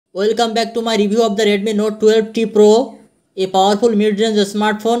Welcome back to my review of the Redmi Note 12T Pro, a powerful mid-range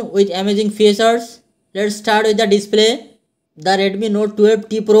smartphone with amazing features. Let's start with the display. The Redmi Note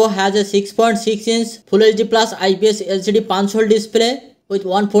 12T Pro has a 6.6-inch Full HD Plus IPS LCD Punch-hole display with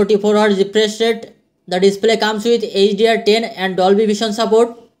 144Hz refresh rate. The display comes with HDR10 and Dolby Vision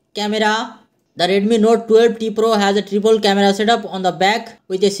support. Camera. The Redmi Note 12T Pro has a triple camera setup on the back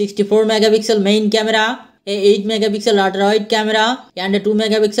with a 64 megapixel main camera, a 8 megapixel ultrawide camera and a 2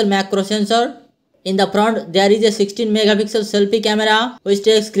 megapixel macro sensor. In the front there is a 16 megapixel selfie camera which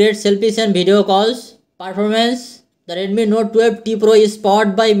takes great selfies and video calls. Performance. The Redmi Note 12T Pro is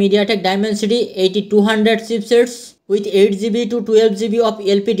powered by MediaTek Dimensity 8200 chipsets with 8GB to 12GB of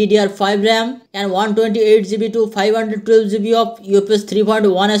LPDDR5 RAM and 128GB to 512GB of UFS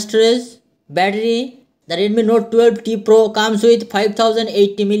 3.1 storage. Battery. The Redmi Note 12T Pro comes with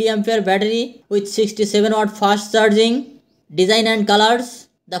 5080 mAh battery with 67 watt fast charging. Design and colors.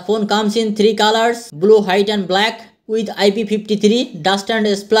 The phone comes in 3 colors, blue, white and black with IP53 dust and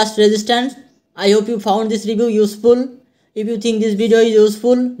splash resistance. I hope you found this review useful. If you think this video is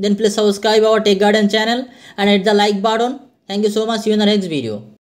useful, then please subscribe our Tech Garden channel and hit the like button. Thank you so much. See you in the next video.